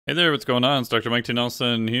Hey there, what's going on? It's Dr. Mike T.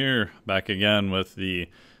 Nelson here, back again with the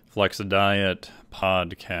Flex Diet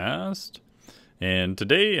podcast. And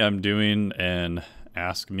today I'm doing an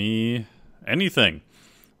Ask Me Anything.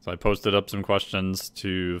 So I posted up some questions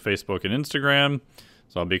to Facebook and Instagram.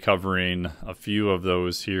 So I'll be covering a few of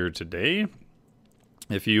those here today.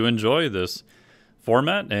 If you enjoy this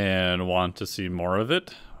format and want to see more of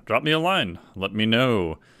it, drop me a line. Let me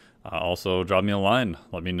know. Also, drop me a line.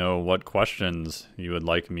 Let me know what questions you would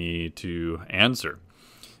like me to answer.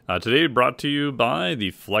 Today, brought to you by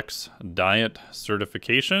the Flex Diet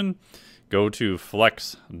certification. Go to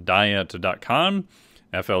flexdiet.com,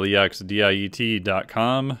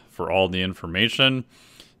 flexdiet.com for all the information.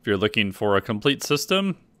 If you're looking for a complete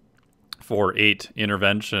system for 8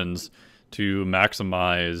 interventions to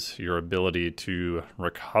maximize your ability to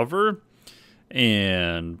recover,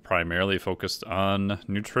 and primarily focused on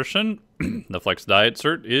nutrition, the Flex Diet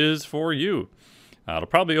Cert is for you. It'll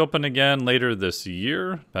probably open again later this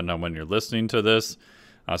year, depending on when you're listening to this.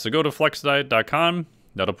 So go to flexdiet.com.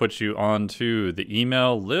 That'll put you onto the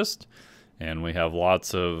email list, and we have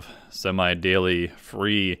lots of semi-daily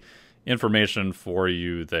free information for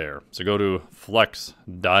you there. So go to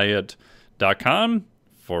flexdiet.com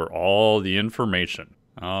for all the information.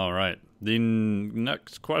 All right. The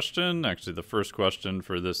next question, actually the first question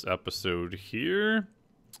for this episode here.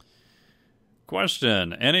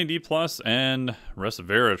 Question, NAD plus and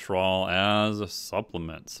resveratrol as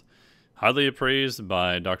supplements. Highly appraised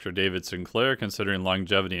by Dr. David Sinclair considering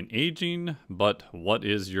longevity and aging, but what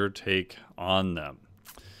is your take on them?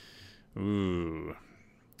 Ooh,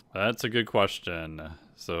 that's a good question.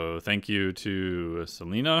 So thank you to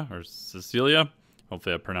Selena or Cecilia.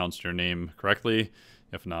 Hopefully I pronounced your name correctly.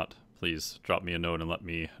 If not, please drop me a note and let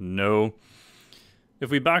me know. If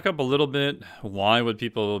we back up a little bit, why would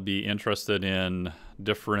people be interested in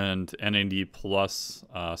different NAD plus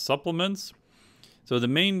supplements? So the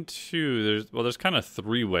main two, there's kind of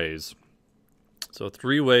 3 ways. So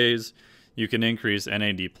 3 ways you can increase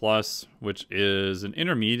NAD plus, which is an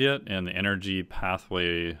intermediate in the energy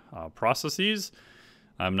pathway processes.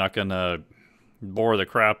 I'm not going to bore the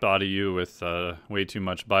crap out of you with way too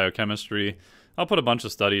much biochemistry. I'll put a bunch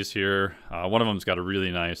of studies here. One of them's got a really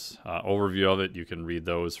nice overview of it. You can read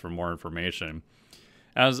those for more information.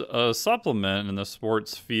 As a supplement in the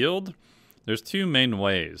sports field, there's 2 main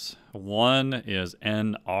ways. One is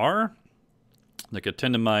NR,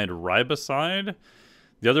 nicotinamide riboside.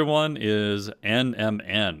 The other one is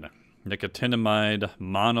NMN, nicotinamide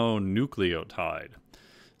mononucleotide.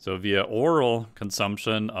 So via oral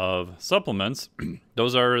consumption of supplements,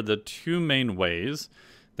 those are the 2 main ways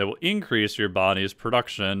that will increase your body's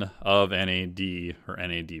production of NAD or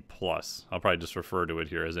NAD+. I'll probably just refer to it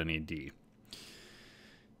here as NAD.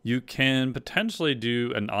 You can potentially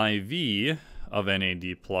do an IV of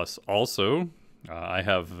NAD+ also. I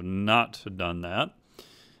have not done that.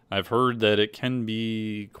 I've heard that it can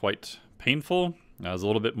be quite painful, it's a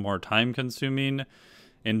little bit more time consuming,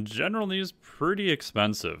 and generally is pretty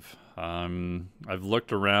expensive. I've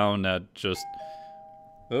looked around at just...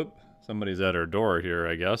 somebody's at our door here,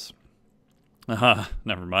 I guess.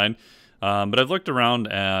 Never mind. But I've looked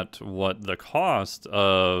around at what the cost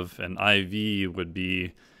of an IV would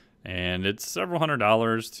be, and it's several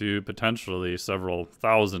 $100s to potentially several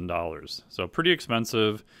 $1,000s. So pretty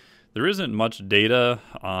expensive. There isn't much data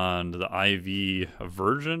on the IV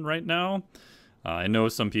version right now. I know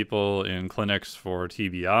some people in clinics for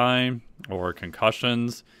TBI or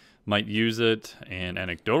concussions might use it, and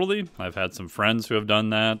anecdotally, I've had some friends who have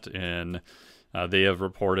done that, and they have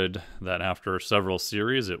reported that after several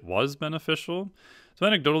series it was beneficial. So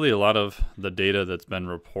anecdotally, a lot of the data that's been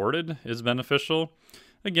reported is beneficial.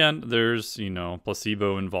 Again, there's,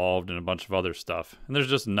 placebo involved and a bunch of other stuff, and there's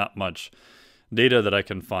just not much data that I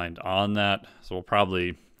can find on that, so we'll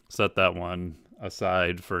probably set that one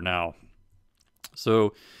aside for now.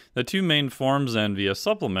 So the 2 main forms then via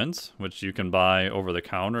supplements, which you can buy over the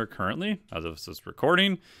counter currently, as of this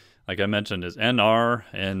recording, like I mentioned, is NR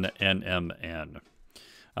and NMN.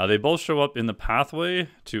 They both show up in the pathway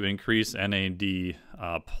to increase NAD+.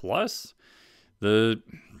 The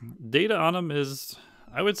data on them is,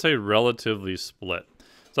 I would say, relatively split.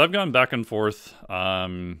 So I've gone back and forth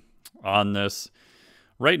on this.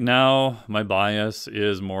 Right now, my bias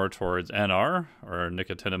is more towards NR, or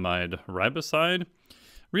nicotinamide riboside.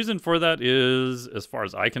 Reason for that is, as far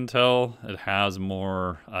as I can tell, it has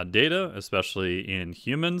more data, especially in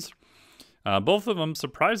humans. Both of them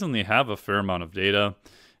surprisingly have a fair amount of data.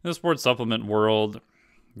 In the sports supplement world,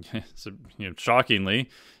 shockingly,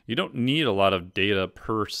 you don't need a lot of data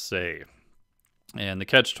per se. And the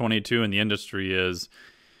catch-22 in the industry is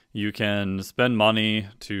You can spend money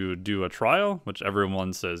to do a trial, which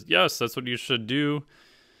everyone says, yes, that's what you should do.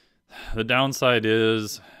 The downside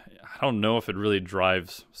is, I don't know if it really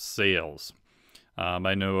drives sales.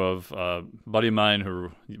 I know of a buddy of mine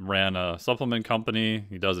who ran a supplement company.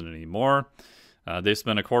 He doesn't anymore. They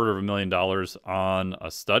spent $250,000 on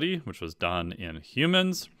a study, which was done in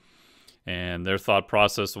humans. And their thought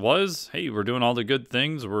process was, hey, we're doing all the good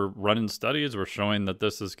things. We're running studies. We're showing that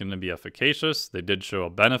this is going to be efficacious. They did show a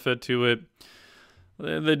benefit to it.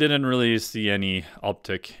 They didn't really see any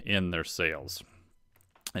uptick in their sales.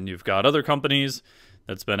 And you've got other companies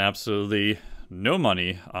that spend absolutely no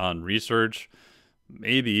money on research,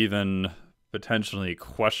 maybe even potentially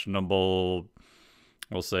questionable,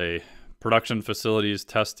 we'll say, production facilities,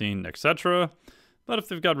 testing, etc. But if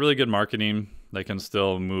they've got really good marketing, they can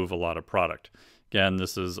still move a lot of product. Again,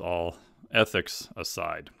 this is all ethics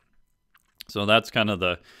aside. So that's kind of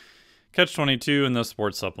the catch-22 in the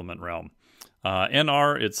sports supplement realm.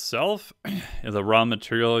 NR itself, the raw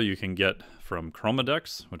material you can get from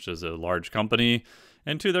Chromadex, which is a large company.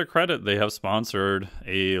 And to their credit, they have sponsored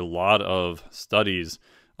a lot of studies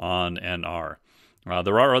on NR.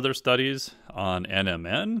 There are other studies on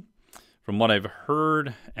NMN. From what I've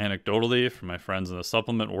heard anecdotally from my friends in the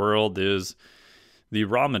supplement world is the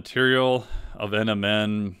raw material of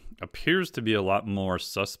NMN appears to be a lot more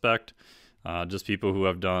suspect. Just people who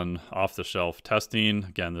have done off-the-shelf testing.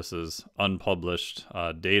 Again, this is unpublished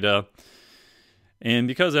data. And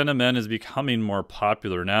because NMN is becoming more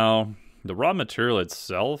popular now, the raw material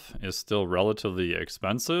itself is still relatively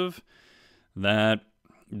expensive. That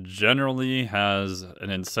generally has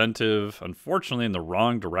an incentive, unfortunately, in the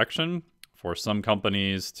wrong direction for some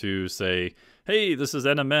companies to say, hey, this is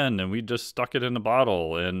NMN and we just stuck it in a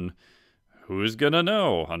bottle and who's gonna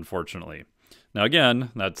know, unfortunately. Now again,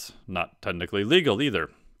 that's not technically legal either.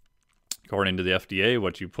 According to the FDA,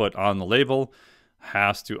 what you put on the label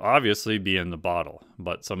has to obviously be in the bottle.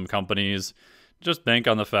 But some companies just bank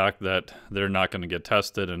on the fact that they're not going to get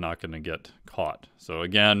tested and not going to get caught. So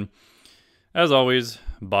again, as always,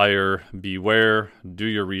 buyer beware, do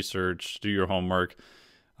your research, do your homework,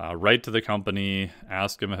 write to the company,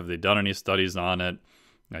 ask them, have they done any studies on it?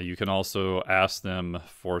 Now, you can also ask them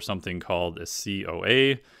for something called a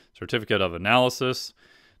COA, Certificate of Analysis.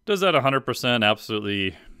 Does that 100%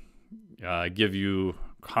 absolutely give you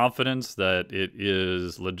confidence that it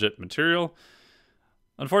is legit material?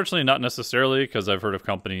 Unfortunately, not necessarily, because I've heard of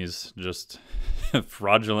companies just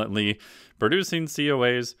fraudulently producing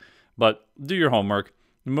COAs, but do your homework.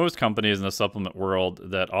 Most companies in the supplement world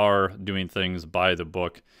that are doing things by the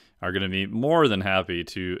book are going to be more than happy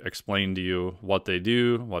to explain to you what they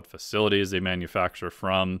do, what facilities they manufacture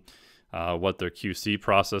from, what their QC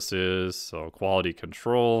process is, so quality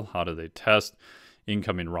control, how do they test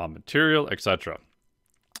incoming raw material, etc.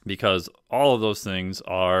 Because all of those things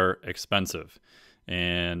are expensive.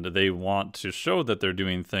 And they want to show that they're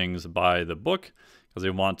doing things by the book because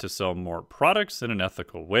they want to sell more products in an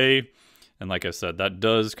ethical way. And like I said, that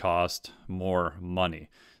does cost more money.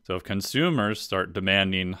 So if consumers start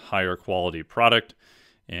demanding higher quality product,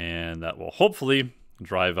 and that will hopefully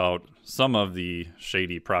drive out some of the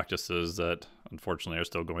shady practices that unfortunately are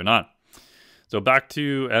still going on. So back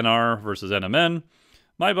to NR versus NMN.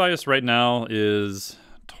 My bias right now is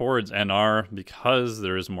towards NR because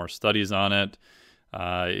there is more studies on it.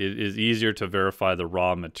 It is easier to verify the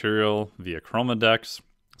raw material via Chromadex.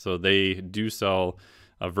 So they do sell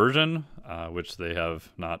a version, which they have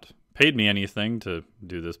not paid me anything to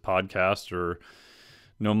do this podcast or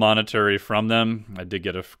no monetary from them. I did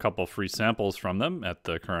get a couple free samples from them at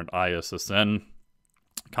the current ISSN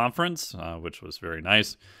conference, which was very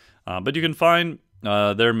nice. But you can find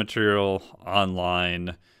their material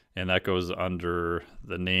online, and that goes under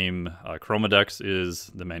the name Chromadex is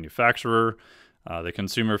the manufacturer. The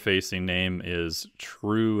consumer-facing name is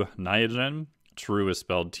True Niagen. True is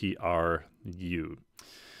spelled T-R-U.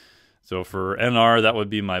 So for NR, that would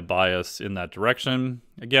be my bias in that direction.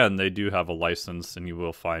 Again, they do have a license, and you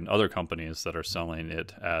will find other companies that are selling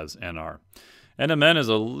it as NR. NMN is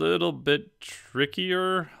a little bit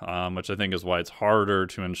trickier, which I think is why it's harder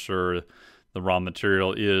to ensure the raw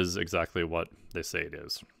material is exactly what they say it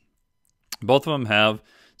is. Both of them have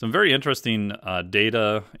some very interesting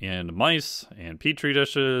data in mice and petri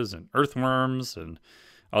dishes and earthworms and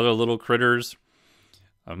other little critters.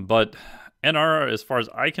 But NR, as far as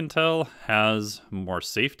I can tell, has more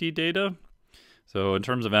safety data. So in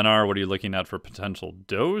terms of NR, what are you looking at for potential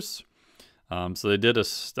dose? So they did a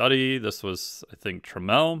study. This was, I think,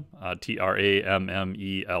 Trammell,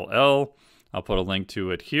 Trammell. I'll put a link to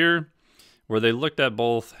it here, where they looked at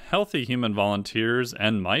both healthy human volunteers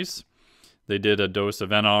and mice. they did a dose of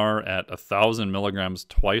NR at 1,000 milligrams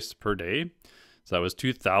twice per day. So that was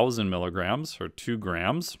 2,000 milligrams, or 2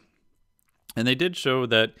 grams. And they did show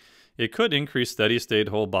that it could increase steady-state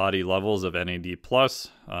whole body levels of NAD+,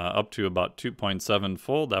 up to about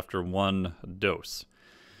 2.7-fold after one dose.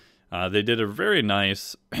 They did a very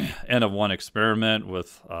nice N of 1 experiment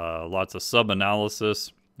with lots of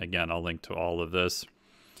sub-analysis. Again, I'll link to all of this.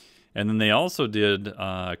 And then they also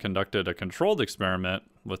conducted a controlled experiment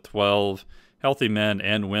with 12 healthy men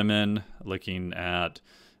and women, looking at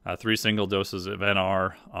 3 single doses of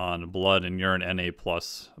NR on blood and urine Na+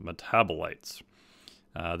 metabolites.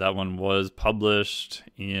 That one was published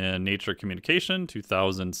in Nature Communication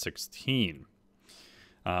 2016.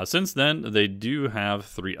 Since then, they do have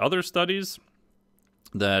 3 other studies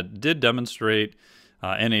that did demonstrate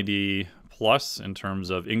NAD+ in terms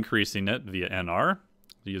of increasing it via NR,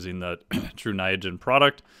 using the True Niagen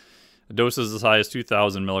product. Doses as high as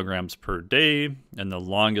 2,000 milligrams per day, and the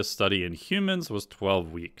longest study in humans was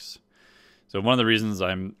 12 weeks. So one of the reasons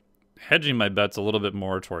I'm hedging my bets a little bit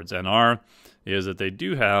more towards NR is that they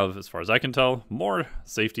do have, as far as I can tell, more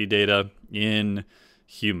safety data in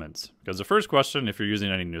humans. Because the first question, if you're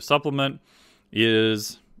using any new supplement,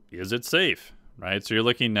 is it safe, right? So you're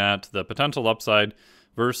looking at the potential upside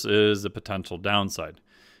versus the potential downside.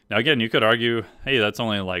 Now, again, you could argue, hey, that's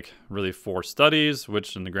only like really 4 studies,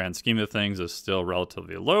 which in the grand scheme of things is still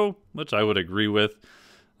relatively low, which I would agree with.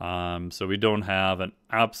 So we don't have an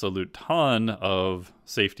absolute ton of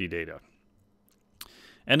safety data.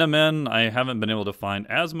 NMN, I haven't been able to find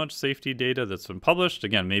as much safety data that's been published.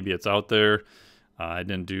 Again, maybe it's out there. I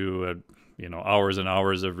didn't do hours and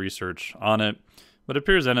hours of research on it, but it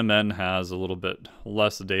appears NMN has a little bit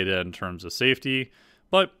less data in terms of safety,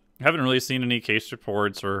 but haven't really seen any case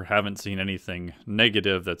reports or haven't seen anything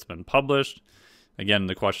negative that's been published. Again,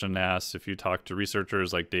 the question asks, if you talk to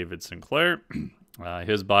researchers like David Sinclair,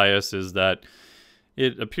 his bias is that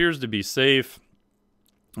it appears to be safe.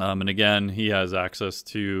 And again, he has access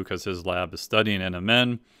to, because his lab is studying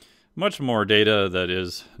NMN, much more data that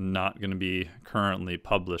is not going to be currently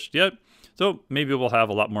published yet. So maybe we'll have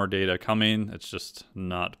a lot more data coming. It's just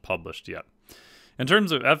not published yet. In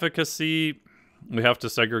terms of efficacy, we have to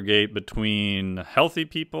segregate between healthy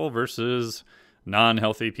people versus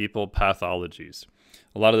non-healthy people pathologies.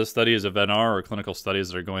 A lot of the studies of NR, or clinical studies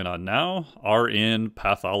that are going on now, are in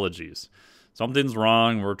pathologies. Something's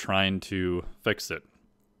wrong, we're trying to fix it.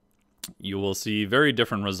 You will see very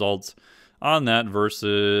different results on that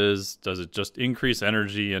versus does it just increase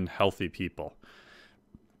energy in healthy people.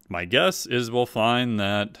 My guess is we'll find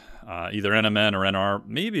that either NMN or NR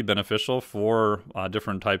may be beneficial for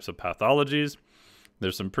different types of pathologies.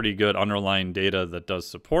 There's some pretty good underlying data that does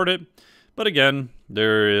support it. But again,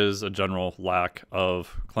 there is a general lack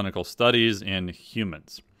of clinical studies in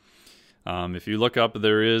humans. If you look up,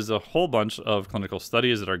 there is a whole bunch of clinical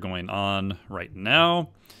studies that are going on right now.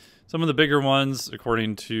 Some of the bigger ones,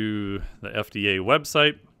 according to the FDA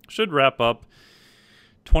website, should wrap up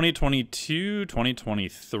 2022,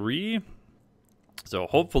 2023. So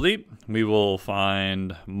hopefully we will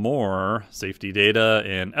find more safety data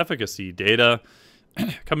and efficacy data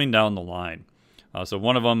coming down the line. So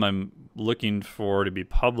one of them I'm looking for to be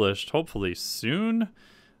published hopefully soon.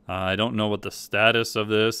 I don't know what the status of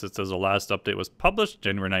this. It says the last update was published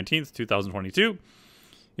January 19th, 2022.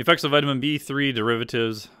 Effects of vitamin B3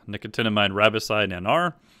 derivatives, nicotinamide riboside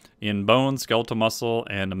NR, in bone, skeletal muscle,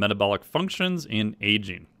 and metabolic functions in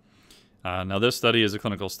aging. Now this study is a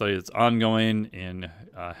clinical study that's ongoing in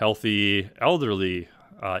healthy elderly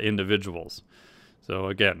individuals. So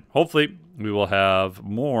again, hopefully we will have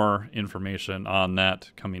more information on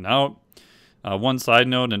that coming out. One side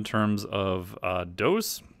note in terms of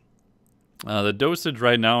dose. The dosage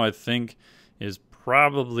right now I think is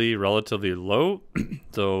probably relatively low.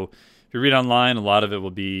 So if you read online, a lot of it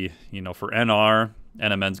will be, for NR,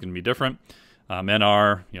 NMN is going to be different.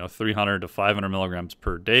 NR, 300 to 500 milligrams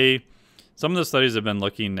per day. Some of the studies have been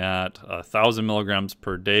looking at 1,000 milligrams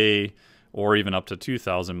per day or even up to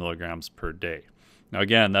 2,000 milligrams per day. Now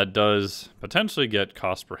again, that does potentially get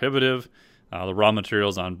cost prohibitive. The raw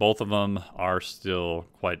materials on both of them are still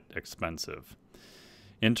quite expensive.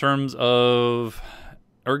 In terms of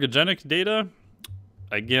ergogenic data,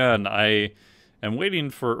 again, I am waiting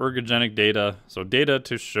for ergogenic data, so data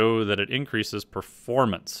to show that it increases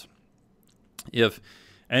performance. If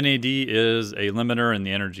NAD is a limiter in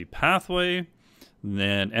the energy pathway,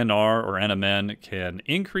 then NR or NMN can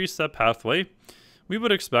increase that pathway. We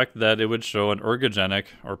would expect that it would show an ergogenic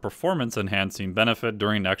or performance-enhancing benefit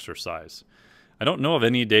during exercise. I don't know of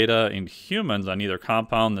any data in humans on either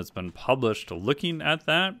compound that's been published looking at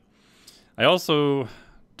that. I also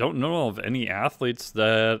don't know of any athletes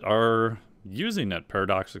that are using it,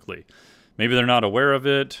 paradoxically. Maybe they're not aware of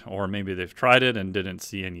it, or maybe they've tried it and didn't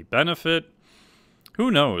see any benefit. Who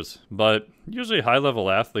knows? But usually high-level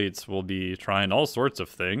athletes will be trying all sorts of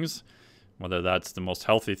things. Whether that's the most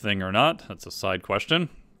healthy thing or not, that's a side question.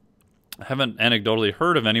 I haven't anecdotally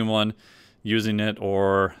heard of anyone using it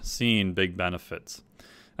or seeing big benefits.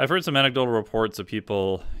 I've heard some anecdotal reports of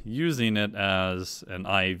people using it as an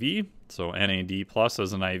IV, so NAD plus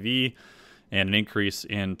as an IV, and an increase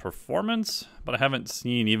in performance, but I haven't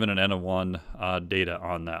seen even an N of 1 data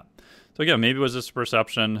on that. So again, maybe it was just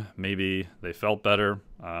perception, maybe they felt better,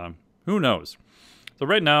 who knows? So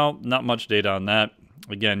right now, not much data on that.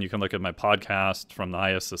 Again, you can look at my podcast from the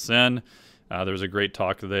ISSN. There's a great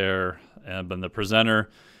talk there, but the presenter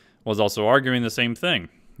was also arguing the same thing,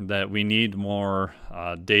 that we need more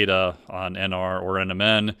data on NR or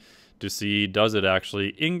NMN to see, does it actually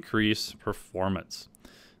increase performance?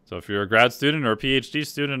 So if you're a grad student or a PhD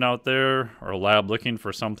student out there, or a lab looking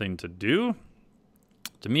for something to do,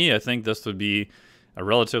 to me, I think this would be a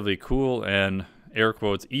relatively cool and, air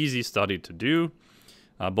quotes, easy study to do.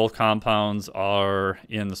 Both compounds are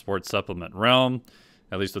in the sports supplement realm.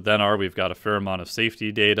 At least with NR, we've got a fair amount of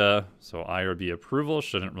safety data, so IRB approval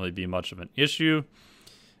shouldn't really be much of an issue.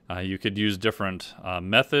 You could use different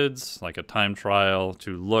methods, like a time trial,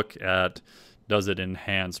 to look at, does it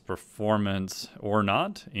enhance performance or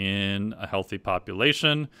not in a healthy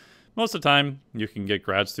population. Most of the time, you can get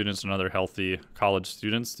grad students and other healthy college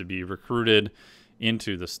students to be recruited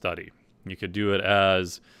into the study. You could do it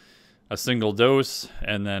as a single dose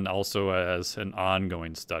and then also as an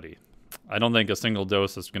ongoing study. I don't think a single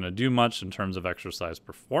dose is going to do much in terms of exercise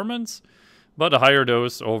performance, but a higher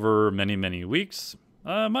dose over many, many weeks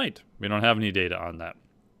might. We don't have any data on that.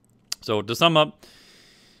 So to sum up,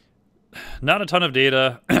 not a ton of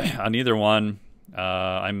data on either one.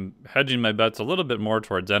 I'm hedging my bets a little bit more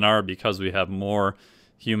towards NR because we have more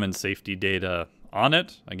human safety data on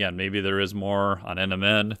it. Again, maybe there is more on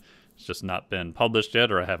NMN. It's just not been published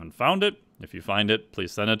yet, or I haven't found it. If you find it,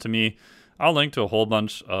 please send it to me. I'll link to a whole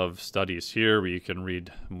bunch of studies here where you can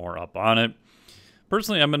read more up on it.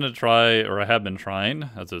 Personally, I'm going to try, or I have been trying,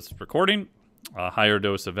 as it's recording, a higher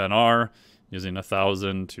dose of NR using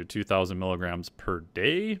 1,000 to 2,000 milligrams per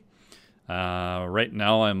day. Right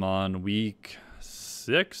now I'm on week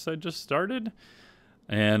 6, I just started,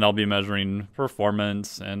 and I'll be measuring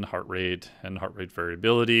performance and heart rate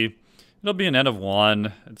variability. It'll be an N of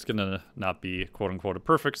 1. It's going to not be quote unquote a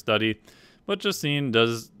perfect study, but just seeing,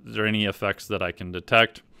 is there any effects that I can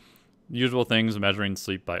detect? Usual things, measuring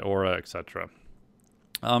sleep by aura, etc.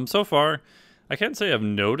 So far, I can't say I've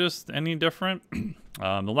noticed any different.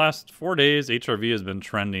 The last 4 days, HRV has been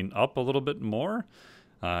trending up a little bit more.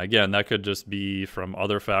 Again, that could just be from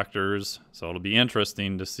other factors, so it'll be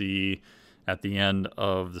interesting to see at the end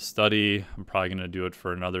of the study. I'm probably going to do it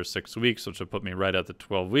for another 6 weeks, which will put me right at the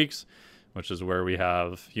 12 weeks, which is where we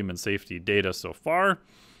have human safety data so far,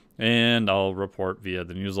 and I'll report via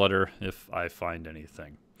the newsletter if I find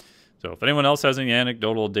anything. So if anyone else has any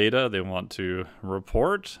anecdotal data they want to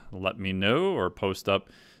report, let me know or post up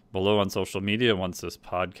below on social media once this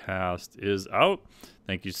podcast is out.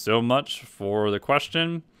 Thank you so much for the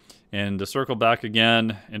question. And to circle back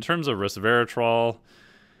again, in terms of resveratrol,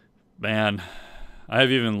 man, I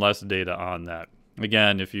have even less data on that.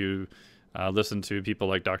 Again, if you listen to people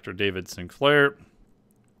like Dr. David Sinclair,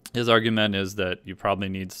 his argument is that you probably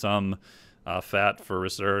need some fat for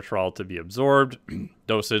resveratrol to be absorbed.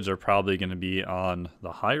 Dosage are probably going to be on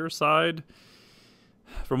the higher side.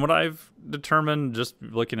 From what I've determined, just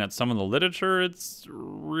looking at some of the literature, it's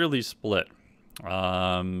really split.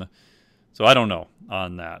 So I don't know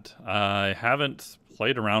on that. I haven't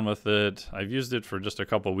played around with it. I've used it for just a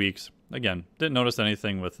couple weeks. Again, didn't notice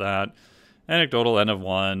anything with that. Anecdotal N of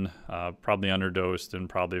 1, probably underdosed and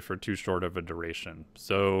probably for too short of a duration.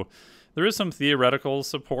 So there is some theoretical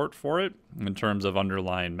support for it in terms of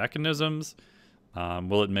underlying mechanisms.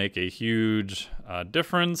 Will it make a huge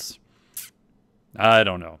difference? I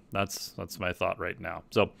don't know. That's my thought right now.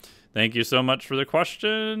 So thank you so much for the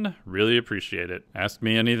question. Really appreciate it. Ask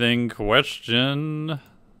me anything question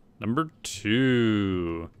number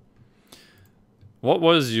 2. What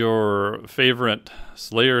was your favorite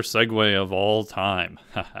Slayer segue of all time?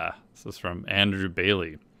 This is from Andrew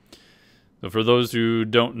Bailey. So for those who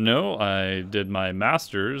don't know, I did my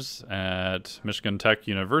master's at Michigan Tech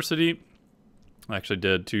University. I actually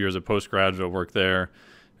did 2 years of postgraduate work there.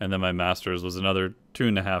 And then my master's was another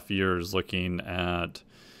 2.5 years looking at,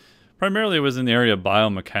 primarily it was in the area of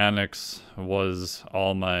biomechanics was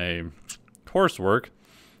all my coursework.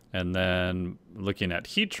 And then looking at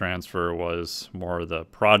heat transfer was more the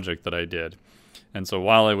project that I did. And so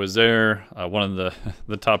while I was there, one of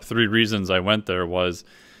the top 3 reasons I went there was,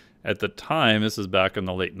 at the time, this is back in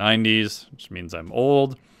the late 90s, which means I'm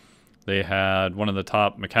old, they had one of the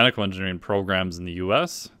top mechanical engineering programs in the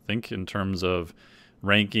US. I think in terms of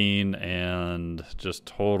ranking and just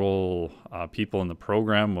total people in the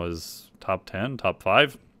program was top 10, top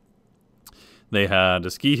 5. They had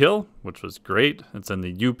a ski hill, which was great. It's in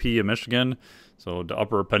the UP of Michigan, so the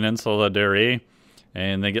Upper Peninsula d'Are,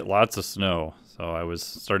 and they get lots of snow. So I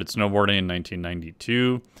started snowboarding in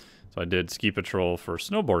 1992. So I did ski patrol for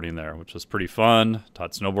snowboarding there, which was pretty fun.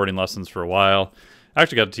 Taught snowboarding lessons for a while. I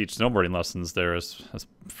actually got to teach snowboarding lessons there as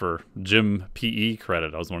for gym PE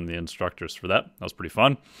credit. I was one of the instructors for that. That was pretty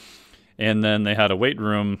fun. And then they had a weight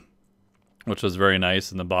room, which was very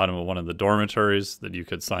nice, in the bottom of one of the dormitories that you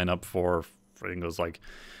could sign up for. I think it was like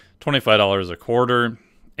 $25 a quarter.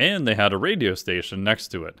 And they had a radio station next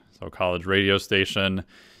to it. So a college radio station.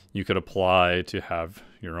 You could apply to have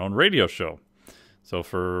your own radio show. So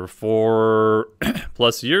for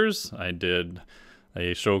 4+ years, I did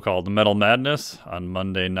a show called Metal Madness on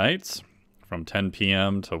Monday nights from 10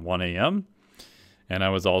 p.m. to 1 a.m. And I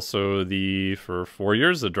was also for 4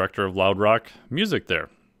 years, the director of Loud Rock Music there.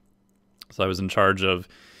 So I was in charge of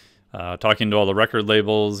talking to all the record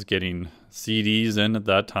labels, getting CDs in at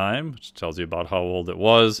that time, which tells you about how old it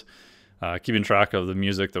was, keeping track of the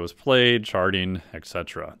music that was played, charting,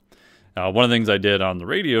 etc. One of the things I did on the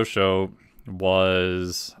radio show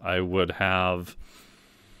was I would have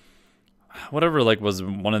whatever was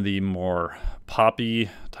one of the more poppy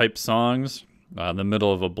type songs in the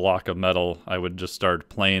middle of a block of metal. I would just start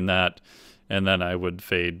playing that, and then I would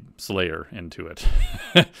fade Slayer into it,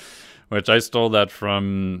 which I stole that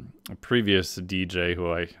from a previous DJ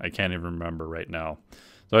who I can't even remember right now.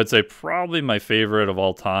 So I'd say probably my favorite of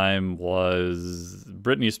all time was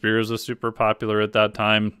Britney Spears was super popular at that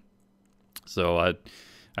time. So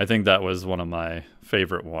I think that was one of my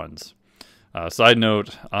favorite ones. Side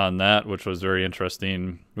note on that, which was very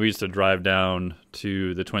interesting, we used to drive down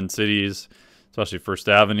to the Twin Cities, especially First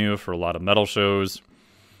Avenue, for a lot of metal shows.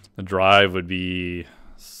 The drive would be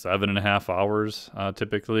 7.5 hours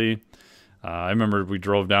typically. I remember we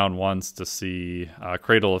drove down once to see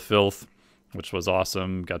Cradle of Filth, which was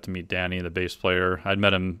awesome. Got to meet Danny, the bass player. I'd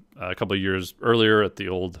met him a couple of years earlier at the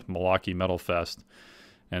old Milwaukee Metal Fest.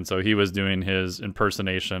 And so he was doing his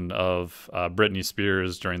impersonation of Britney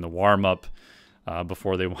Spears during the warm-up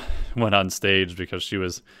before they went on stage, because she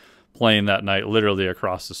was playing that night literally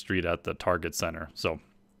across the street at the Target Center. So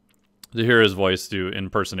to hear his voice do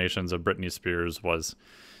impersonations of Britney Spears was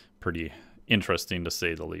pretty interesting, to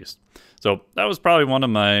say the least. So that was probably one of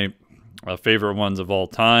my favorite ones of all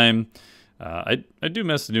time. I do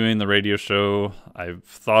miss doing the radio show. I've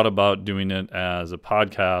thought about doing it as a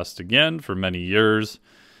podcast again for many years.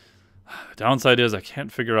 Downside is I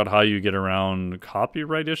can't figure out how you get around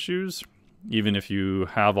copyright issues, even if you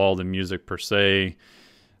have all the music per se.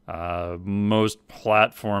 Most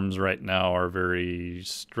platforms right now are very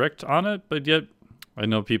strict on it, but yet I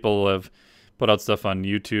know people have put out stuff on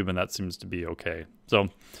YouTube and that seems to be okay. So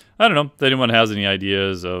I don't know. If anyone has any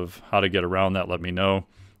ideas of how to get around that, let me know.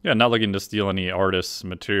 Yeah, not looking to steal any artists'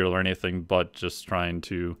 material or anything, but just trying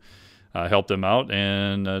to help them out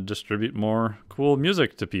and distribute more cool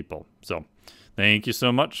music to people. So thank you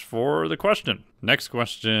so much for the question. Next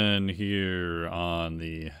question here on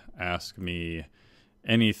the Ask Me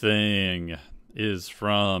Anything is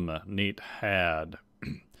from Nate Had.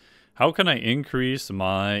 How can I increase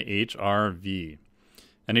my HRV?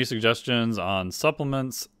 Any suggestions on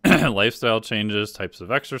supplements, lifestyle changes, types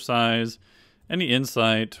of exercise? Any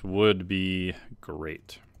insight would be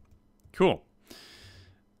great. Cool.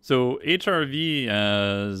 So HRV,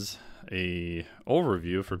 as a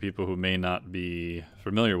overview for people who may not be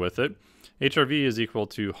familiar with it, HRV is equal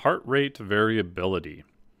to heart rate variability.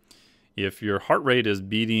 If your heart rate is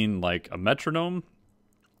beating like a metronome,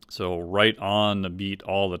 so right on the beat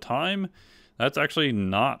all the time, that's actually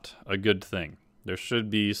not a good thing. There should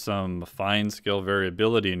be some fine scale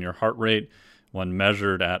variability in your heart rate when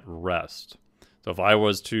measured at rest. So if I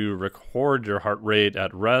was to record your heart rate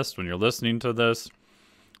at rest when you're listening to this,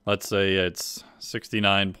 let's say it's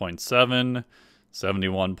 69.7,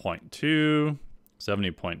 71.2,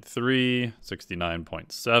 70.3,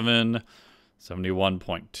 69.7,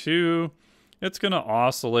 71.2. It's going to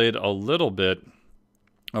oscillate a little bit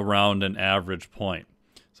around an average point.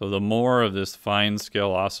 So the more of this fine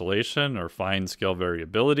scale oscillation or fine scale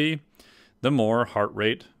variability, the more heart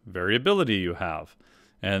rate variability you have.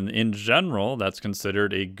 And in general, that's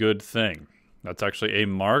considered a good thing. That's actually a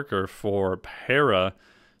marker for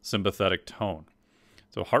sympathetic tone.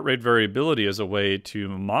 So heart rate variability is a way to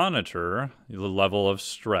monitor the level of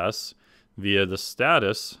stress via the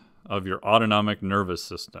status of your autonomic nervous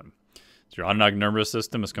system. So your autonomic nervous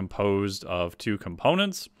system is composed of two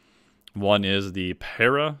components. One is the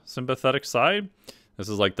parasympathetic side. This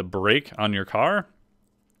is like the brake on your car.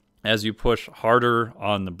 As you push harder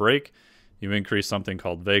on the brake, you increase something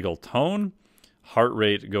called vagal tone. Heart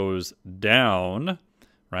rate goes down,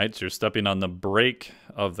 right? So you're stepping on the brake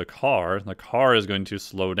of the car. The car is going to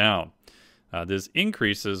slow down. This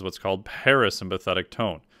increases what's called parasympathetic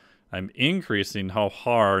tone. I'm increasing how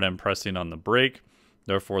hard I'm pressing on the brake.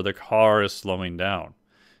 Therefore, the car is slowing down.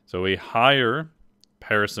 So a higher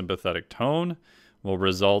parasympathetic tone will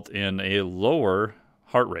result in a lower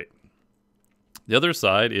heart rate. The other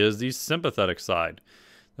side is the sympathetic side.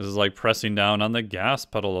 This is like pressing down on the gas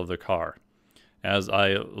pedal of the car. As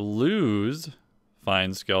I lose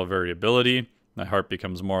fine scale variability, my heart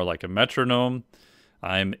becomes more like a metronome.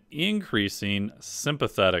 I'm increasing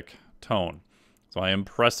sympathetic tone. So I am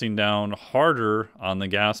pressing down harder on the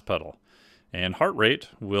gas pedal, and heart rate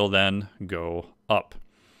will then go up.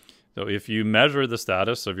 So if you measure the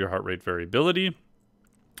status of your heart rate variability,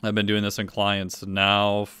 I've been doing this in clients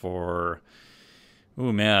now for,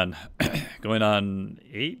 going on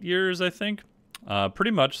 8 years, I think.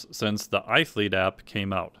 Pretty much since the iThlete app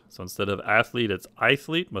came out. So instead of athlete, it's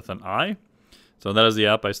iThlete with an I. So that is the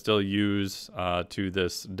app I still use to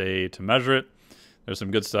this day to measure it. There's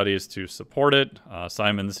some good studies to support it.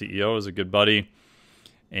 Simon, the CEO, is a good buddy.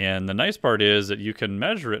 And the nice part is that you can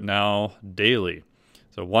measure it now daily.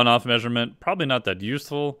 So one-off measurement, probably not that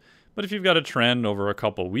useful, but if you've got a trend over a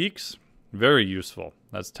couple weeks, very useful.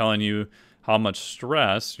 That's telling you how much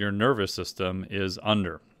stress your nervous system is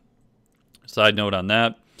under. Side note on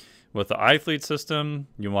that, with the iThlete system,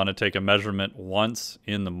 you want to take a measurement once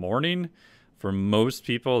in the morning. For most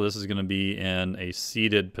people, this is going to be in a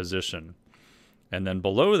seated position. And then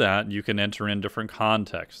below that, you can enter in different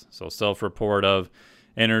contexts. So self-report of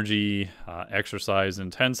energy, exercise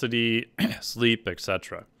intensity, sleep,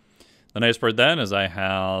 etc. The nice part then is I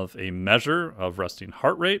have a measure of resting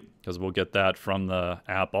heart rate, because we'll get that from the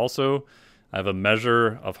app also. I have a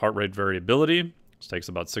measure of heart rate variability, which takes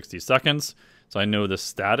about 60 seconds. So I know the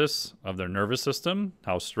status of their nervous system,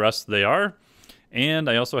 how stressed they are. And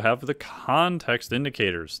I also have the context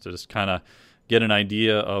indicators to just kind of get an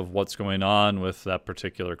idea of what's going on with that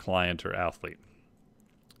particular client or athlete.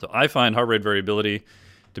 So I find heart rate variability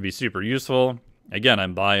to be super useful. Again,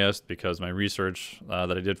 I'm biased because my research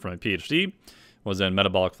that I did for my PhD was in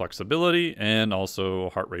metabolic flexibility and also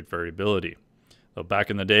heart rate variability. So back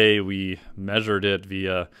in the day, we measured it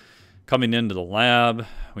via coming into the lab.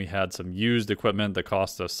 We had some used equipment that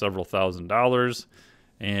cost us several $1,000s.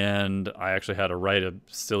 And I actually had to write a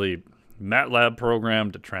silly MATLAB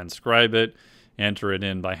program to transcribe it, enter it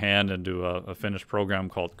in by hand into a finished program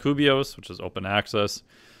called Kubios, which is open access.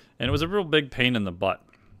 And it was a real big pain in the butt.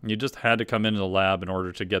 You just had to come into the lab in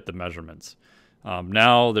order to get the measurements.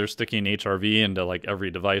 Now they're sticking HRV into like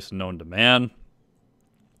every device known to man.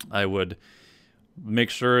 I would make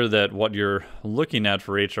sure that what you're looking at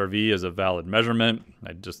for HRV is a valid measurement.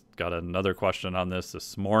 I just got another question on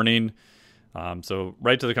this morning. So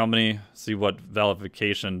write to the company, see what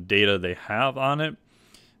verification data they have on it,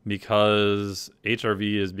 because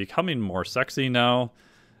HRV is becoming more sexy now,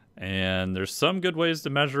 and there's some good ways to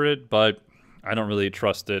measure it, but I don't really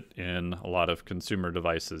trust it in a lot of consumer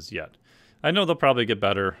devices yet. I know they'll probably get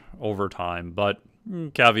better over time, but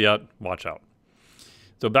caveat, watch out.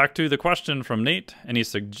 So back to the question from Nate, any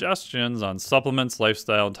suggestions on supplements,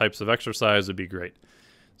 lifestyle, and types of exercise would be great.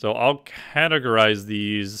 So I'll categorize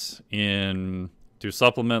these into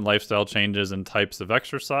supplement, lifestyle changes, and types of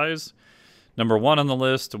exercise. Number one on the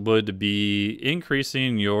list would be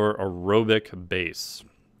increasing your aerobic base.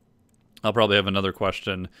 I'll probably have another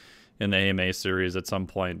question in the AMA series at some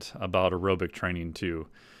point about aerobic training too.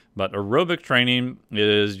 But aerobic training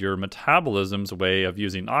is your metabolism's way of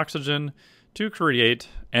using oxygen to create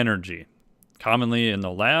energy. Commonly in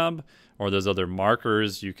the lab, or there's other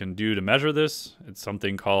markers you can do to measure this. It's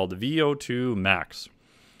something called VO2 max.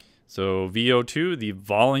 So VO2, the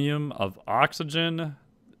volume of oxygen,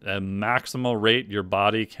 a maximal rate your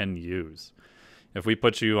body can use. If we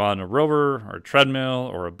put you on a rower or a treadmill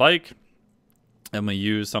or a bike, and we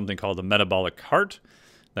use something called a metabolic cart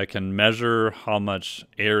that can measure how much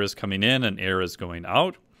air is coming in and air is going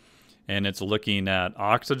out, and it's looking at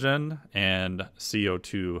oxygen and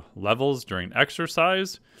CO2 levels during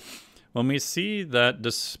exercise, when we see that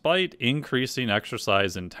despite increasing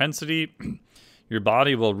exercise intensity, your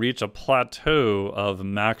body will reach a plateau of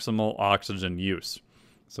maximal oxygen use.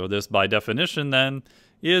 So this, by definition, then,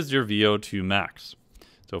 is your VO2 max.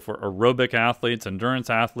 So for aerobic athletes, endurance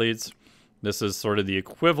athletes, this is sort of the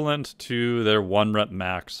equivalent to their 1 rep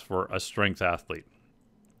max for a strength athlete.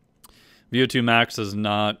 VO2 max is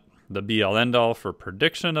not the be-all end-all for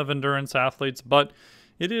prediction of endurance athletes, but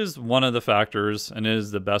it is one of the factors and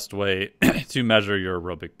is the best way to measure your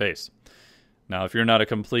aerobic base. Now, if you're not a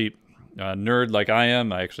complete nerd like I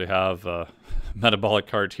am, I actually have a metabolic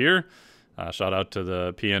cart here. Shout out to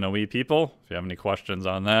the PNOE people. If you have any questions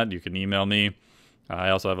on that, you can email me.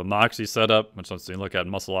 I also have a Moxie setup, which lets you look at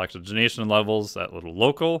muscle oxygenation levels at little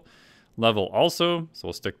local level also. So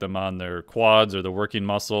we'll stick them on their quads or the working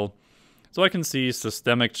muscle. So I can see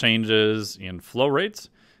systemic changes in flow rates,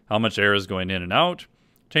 how much air is going in and out,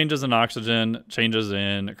 changes in oxygen, changes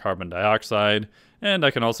in carbon dioxide, and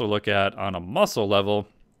I can also look at, on a muscle level,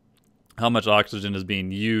 how much oxygen is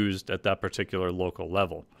being used at that particular local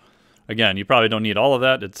level. Again, you probably don't need all of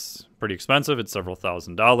that. It's pretty expensive. It's several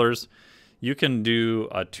 $1,000s. You can do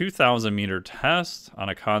a 2,000 meter test on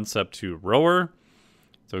a Concept 2 rower.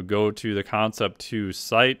 So go to the Concept 2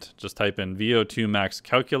 site, just type in VO2 max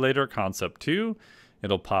calculator Concept 2.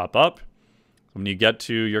 It'll pop up. When you get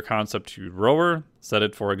to your Concept 2 rower, set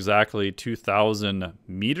it for exactly 2,000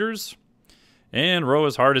 meters and row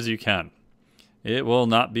as hard as you can. It will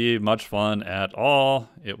not be much fun at all.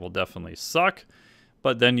 It will definitely suck,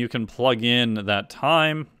 but then you can plug in that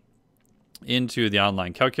time into the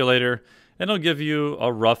online calculator and it'll give you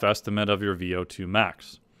a rough estimate of your VO2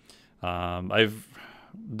 max. I've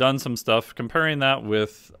done some stuff comparing that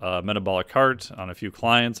with Metabolic Cart on a few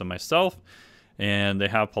clients and myself, and they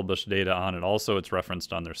have published data on it also. It's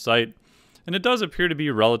referenced on their site, and it does appear to be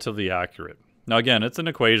relatively accurate. Now again, it's an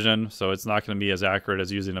equation, so it's not going to be as accurate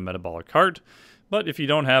as using a Metabolic Cart, but if you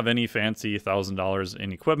don't have any fancy $1,000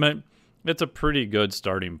 in equipment, it's a pretty good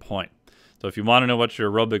starting point. So if you want to know what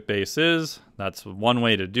your aerobic base is, that's one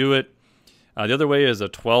way to do it. The other way is a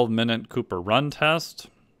 12-minute Cooper run test.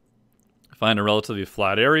 Find a relatively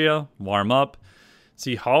flat area, warm up,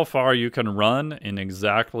 see how far you can run in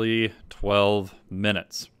exactly 12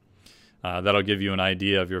 minutes. That'll give you an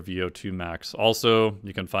idea of your VO2 max. Also,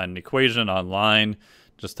 you can find an equation online.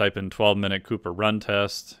 Just type in 12-minute Cooper run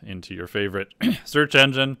test into your favorite search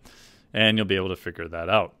engine, and you'll be able to figure that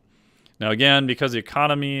out. Now again, because the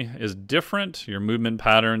economy is different, your movement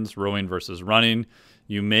patterns, rowing versus running,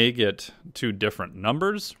 you may get two different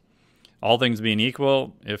numbers. All things being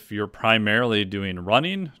equal, if you're primarily doing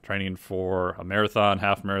running, training for a marathon,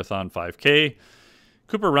 half marathon, 5K,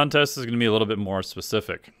 Cooper run test is going to be a little bit more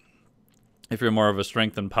specific. If you're more of a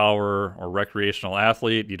strength and power or recreational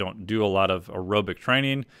athlete, you don't do a lot of aerobic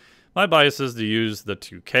training, my bias is to use the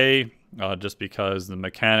 2K just because the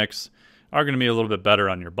mechanics are going to be a little bit better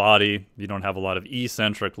on your body. You don't have a lot of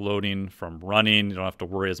eccentric loading from running. You don't have to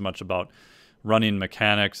worry as much about running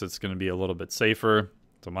mechanics. It's going to be a little bit safer.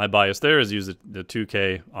 So my bias there is use the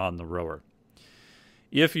 2K on the rower.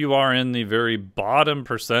 If you are in the very bottom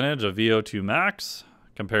percentage of VO2 max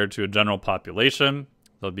compared to a general population,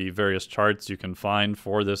 there'll be various charts you can find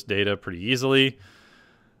for this data pretty easily.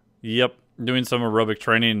 Yep, doing some aerobic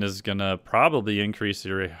training is going to probably increase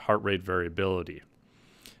your heart rate variability.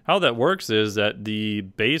 How that works is that the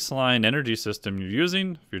baseline energy system you're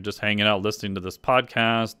using, if you're just hanging out listening to this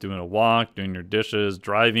podcast, doing a walk, doing your dishes,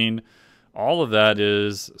 driving, all of that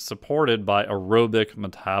is supported by aerobic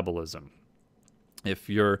metabolism. If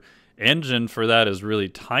your engine for that is really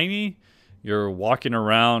tiny, you're walking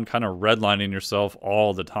around kind of redlining yourself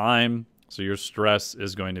all the time, so your stress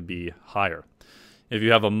is going to be higher. If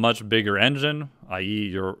you have a much bigger engine, i.e.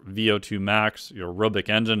 your VO2 max, your aerobic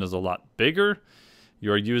engine is a lot bigger,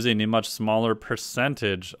 you're using a much smaller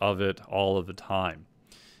percentage of it all of the time.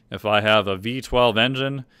 If I have a V12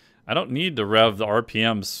 engine, I don't need to rev the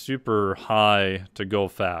RPM super high to go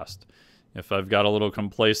fast. If I've got a little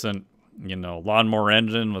complacent, lawnmower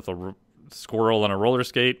engine with a squirrel and a roller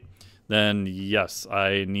skate, then yes,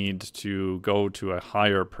 I need to go to a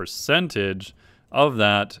higher percentage of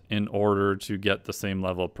that in order to get the same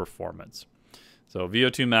level of performance. So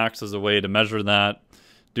VO2 max is a way to measure that.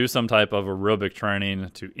 Do some type of aerobic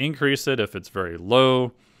training to increase it. If it's very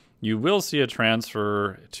low, you will see a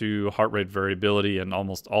transfer to heart rate variability in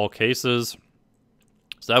almost all cases.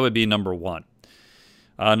 So that would be number one.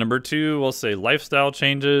 Number two, we'll say lifestyle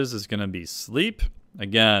changes is going to be sleep.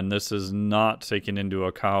 Again, this is not taking into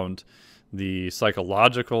account the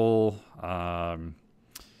psychological, I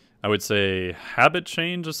would say, habit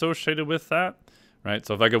change associated with that, right?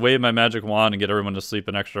 So if I could wave my magic wand and get everyone to sleep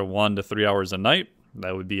an extra 1 to 3 hours a night,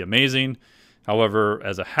 that would be amazing. However,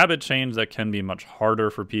 as a habit change, that can be much harder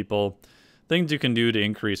for people. Things you can do to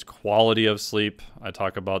increase quality of sleep. I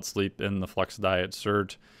talk about sleep in the Flex Diet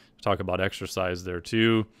Cert. I talk about exercise there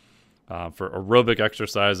too. For aerobic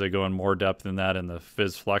exercise, I go in more depth in that in the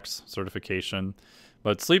Phys Flex certification.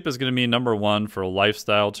 But sleep is going to be number one for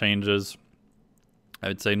lifestyle changes. I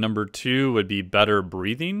would say number two would be better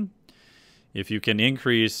breathing. If you can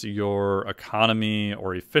increase your economy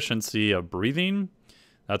or efficiency of breathing,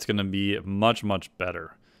 that's going to be much, much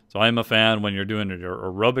better. So I'm a fan when you're doing your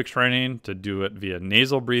aerobic training to do it via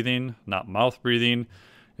nasal breathing, not mouth breathing.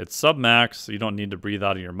 It's sub-max, so you don't need to breathe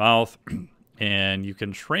out of your mouth, and you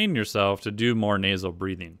can train yourself to do more nasal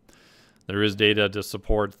breathing. There is data to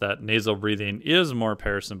support that nasal breathing is more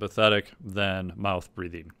parasympathetic than mouth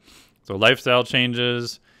breathing. So lifestyle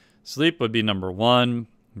changes, sleep would be number one.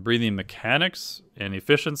 Breathing mechanics and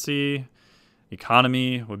efficiency,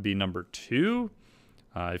 economy would be number two.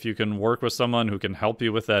 If you can work with someone who can help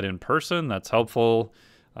you with that in person, that's helpful.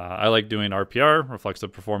 I like doing RPR,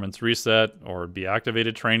 reflexive performance reset, or be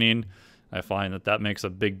activated training. I find that makes a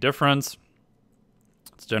big difference.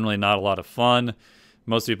 It's generally not a lot of fun.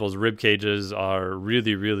 Most people's rib cages are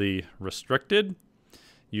really, really restricted.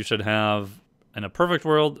 You should have, in a perfect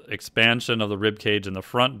world, expansion of the rib cage in the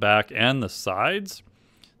front, back, and the sides,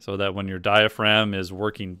 so that when your diaphragm is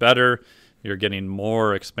working better, you're getting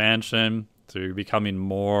more expansion, so you're becoming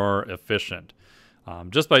more efficient.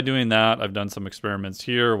 Just by doing that, I've done some experiments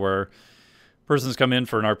here where persons come in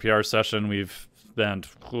for an RPR session. We've spent,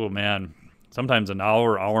 sometimes an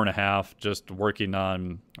hour, hour and a half just working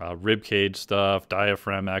on rib cage stuff,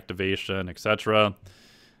 diaphragm activation, etc.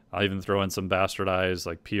 I'll even throw in some bastardized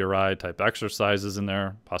like PRI type exercises in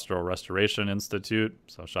there, Postural Restoration Institute.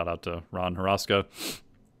 So shout out to Ron Haraska.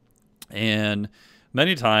 And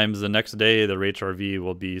many times the next day, the HRV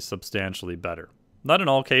will be substantially better. Not in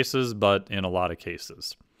all cases, but in a lot of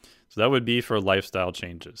cases. So that would be for lifestyle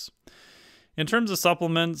changes. In terms of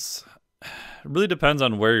supplements, it really depends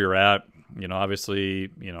on where you're at. Obviously,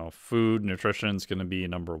 food, nutrition is going to be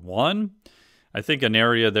number one. I think an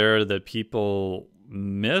area there that people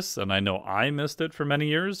miss, and I know I missed it for many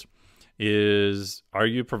years, is are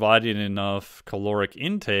you providing enough caloric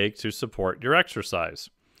intake to support your exercise?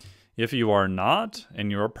 If you are not, and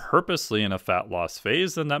you're purposely in a fat loss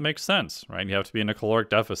phase, then that makes sense, right? You have to be in a caloric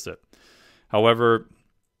deficit. However,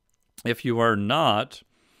 if you are not,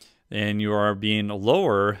 and you are being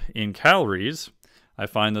lower in calories, I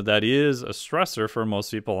find that is a stressor for most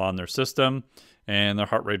people on their system, and their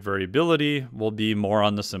heart rate variability will be more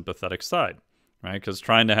on the sympathetic side, right? Because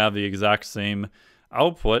trying to have the exact same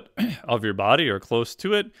output of your body or close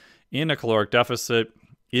to it in a caloric deficit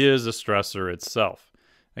is a stressor itself.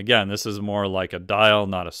 Again, this is more like a dial,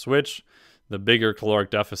 not a switch. The bigger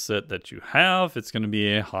caloric deficit that you have, it's going to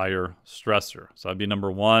be a higher stressor. So that'd be number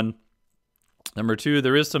one. Number two,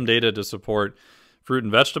 there is some data to support fruit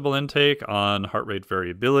and vegetable intake on heart rate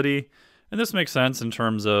variability. And this makes sense in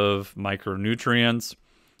terms of micronutrients.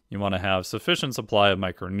 You want to have sufficient supply of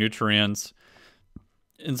micronutrients.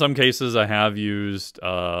 In some cases, I have used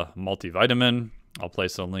multivitamin. I'll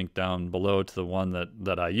place a link down below to the one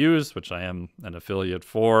that I use, which I am an affiliate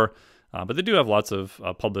for. But they do have lots of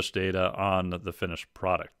published data on the finished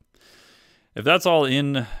product. If that's all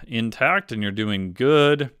intact and you're doing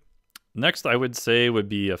good, next I would say would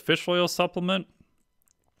be a fish oil supplement.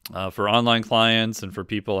 For online clients and for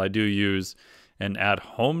people, I do use an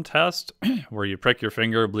at-home test where you prick your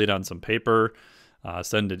finger, bleed on some paper,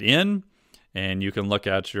 send it in, and you can look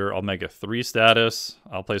at your omega-3 status.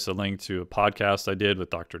 I'll place a link to a podcast I did with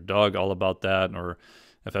Dr. Doug all about that. Or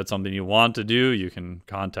if that's something you want to do, you can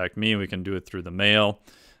contact me. We can do it through the mail.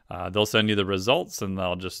 They'll send you the results, and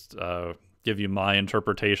I'll just give you my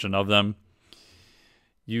interpretation of them.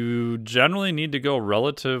 You generally need to go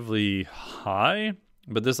relatively high,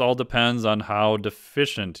 but this all depends on how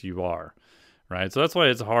deficient you are, right? So that's why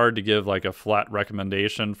it's hard to give like a flat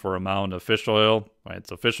recommendation for amount of fish oil, right?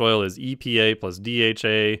 So fish oil is EPA plus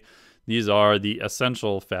DHA. These are the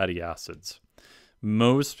essential fatty acids.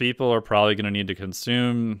 Most people are probably going to need to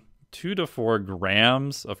consume 2 to 4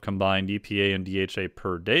 grams of combined EPA and DHA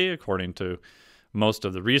per day, according to most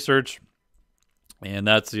of the research. And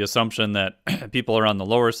that's the assumption that people are on the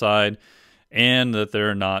lower side and that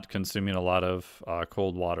they're not consuming a lot of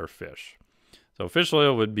cold water fish. So fish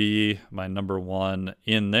oil would be my number one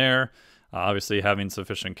in there. Obviously, having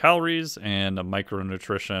sufficient calories and a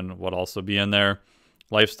micronutrition would also be in there.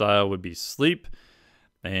 Lifestyle would be sleep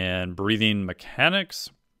and breathing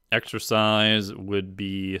mechanics. Exercise would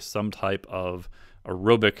be some type of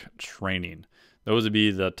aerobic training. Those would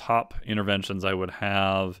be the top interventions I would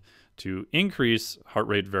have to increase heart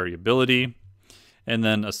rate variability. And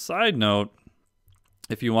then a side note,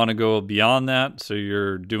 If you want to go beyond that, so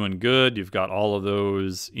you're doing good, you've got all of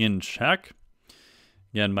those in check.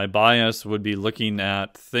 Again, my bias would be looking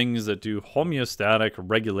at things that do homeostatic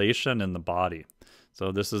regulation in the body.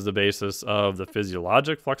 So this is the basis of the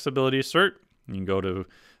physiologic flexibility cert. You can go to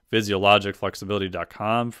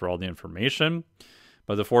physiologicflexibility.com for all the information.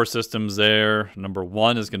 But the 4 systems there, number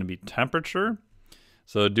 1 is going to be temperature.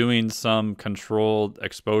 So doing some controlled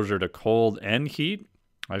exposure to cold and heat.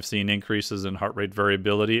 I've seen increases in heart rate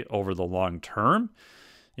variability over the long term.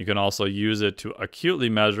 You can also use it to acutely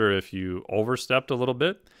measure if you overstepped a little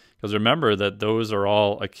bit, because remember that those are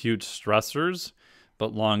all acute stressors,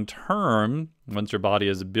 but long term, once your body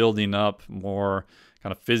is building up more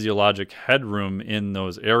kind of physiologic headroom in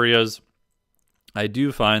those areas, I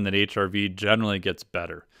do find that HRV generally gets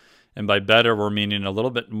better. And by better, we're meaning a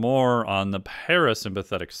little bit more on the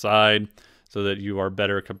parasympathetic side, so that you are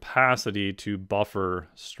better capacity to buffer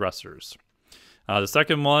stressors. The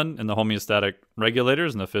second one in the homeostatic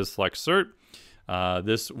regulators in the PhysFlex cert,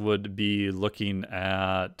 this would be looking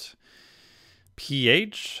at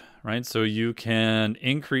pH, right? So you can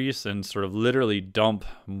increase and sort of literally dump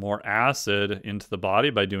more acid into the body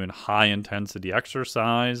by doing high intensity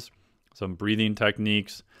exercise, some breathing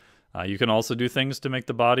techniques. You can also do things to make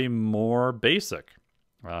the body more basic.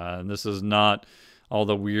 And this is not all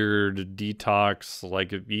the weird detox,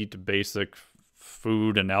 like eat basic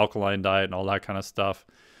food and alkaline diet and all that kind of stuff.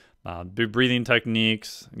 Breathing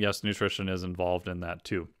techniques, yes, nutrition is involved in that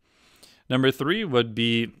too. Number 3 would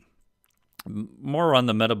be more on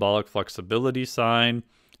the metabolic flexibility side.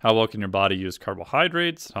 How well can your body use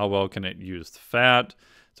carbohydrates? How well can it use fat?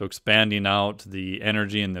 So expanding out the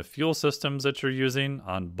energy and the fuel systems that you're using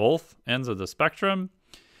on both ends of the spectrum.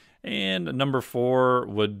 And number 4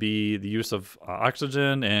 would be the use of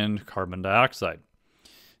oxygen and carbon dioxide.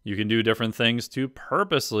 You can do different things to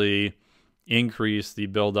purposely increase the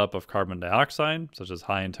buildup of carbon dioxide, such as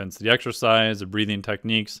high intensity exercise, breathing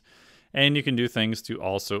techniques, and you can do things to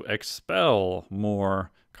also expel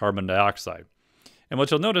more carbon dioxide. And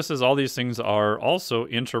what you'll notice is all these things are also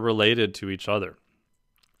interrelated to each other.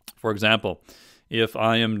 For example, if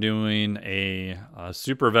I am doing a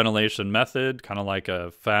superventilation method, kind of like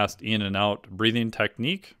a fast in and out breathing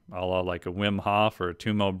technique, a la like a Wim Hof or a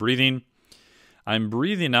Tumo breathing, I'm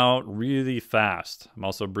breathing out really fast. I'm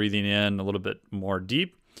also breathing in a little bit more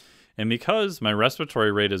deep. And because my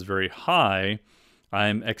respiratory rate is very high,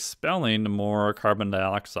 I'm expelling more carbon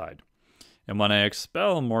dioxide. And when I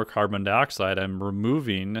expel more carbon dioxide, I'm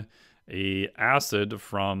removing an acid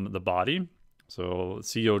from the body. So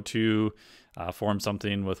CO2 forms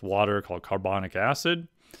something with water called carbonic acid.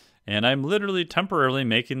 And I'm literally temporarily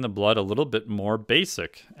making the blood a little bit more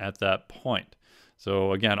basic at that point.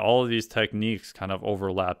 So again, all of these techniques kind of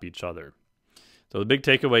overlap each other. So the big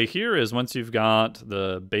takeaway here is once you've got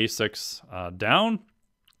the basics down,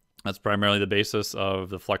 that's primarily the basis of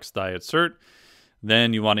the Flex Diet Cert,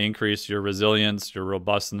 then you want to increase your resilience, your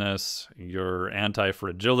robustness, your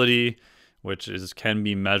anti-fragility, which can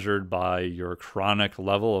be measured by your chronic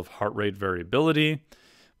level of heart rate variability.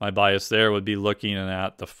 My bias there would be looking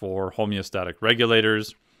at the 4 homeostatic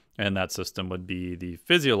regulators, and that system would be the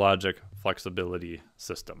physiologic flexibility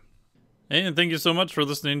system. And thank you so much for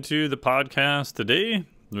listening to the podcast today.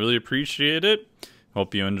 Really appreciate it.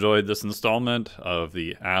 Hope you enjoyed this installment of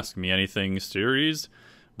the Ask Me Anything series,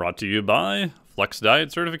 brought to you by Flex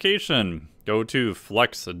Diet Certification. Go to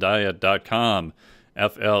flexdiet.com,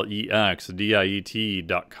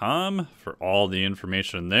 flexdiet.com for all the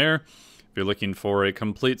information there. If you're looking for a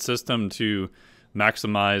complete system to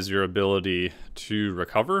maximize your ability to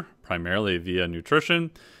recover, primarily via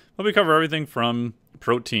nutrition, but we cover everything from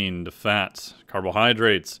protein to fats,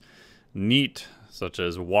 carbohydrates, NEAT, such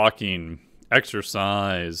as walking,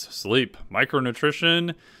 exercise, sleep,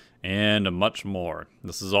 micronutrition, and much more.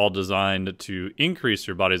 This is all designed to increase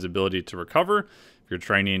your body's ability to recover if you're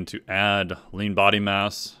training to add lean body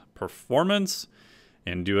mass performance,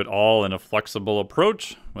 and do it all in a flexible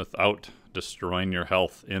approach without destroying your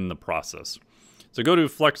health in the process. So go to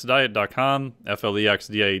flexdiet.com,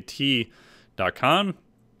 flexdiet.com,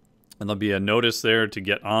 and there'll be a notice there to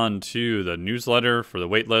get on to the newsletter for the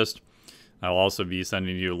waitlist. I'll also be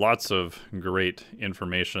sending you lots of great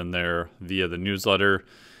information there via the newsletter.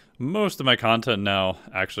 Most of my content now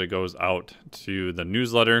actually goes out to the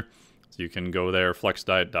newsletter, so you can go there,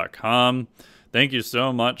 flexdiet.com. Thank you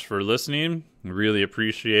so much for listening. Really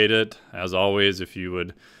appreciate it. As always, if you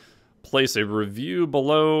would place a review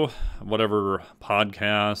below whatever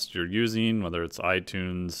podcast you're using, whether it's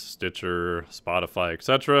iTunes, Stitcher, Spotify,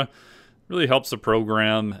 etc. really helps the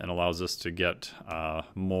program and allows us to get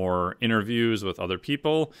more interviews with other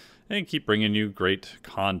people and keep bringing you great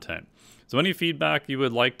content. So any feedback you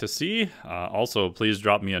would like to see, also please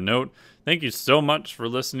drop me a note. Thank you so much for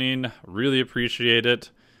listening. Really appreciate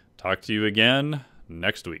it. Talk to you again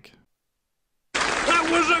next week. That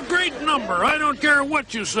was a great number. I don't care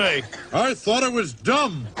what you say. I thought it was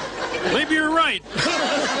dumb. Maybe you're right.